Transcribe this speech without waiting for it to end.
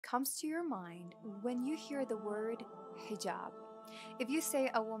comes to your mind when you hear the word hijab? If you say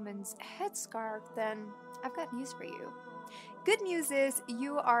a woman's headscarf, then I've got news for you. Good news is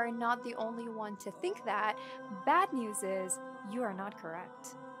you are not the only one to think that. Bad news is you are not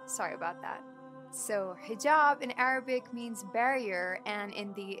correct. Sorry about that. So, hijab in Arabic means barrier, and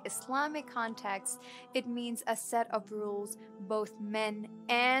in the Islamic context, it means a set of rules both men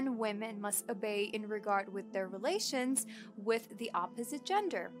and women must obey in regard with their relations with the opposite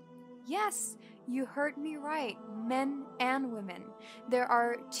gender. Yes, you heard me right, men and women. There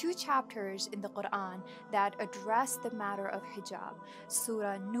are two chapters in the Quran that address the matter of hijab,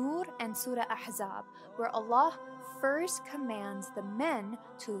 Surah Nur and Surah Ahzab, where Allah first commands the men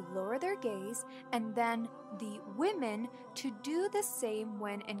to lower their gaze and then the women to do the same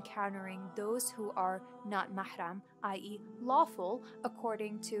when encountering those who are not mahram, i.e., lawful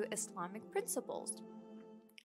according to Islamic principles.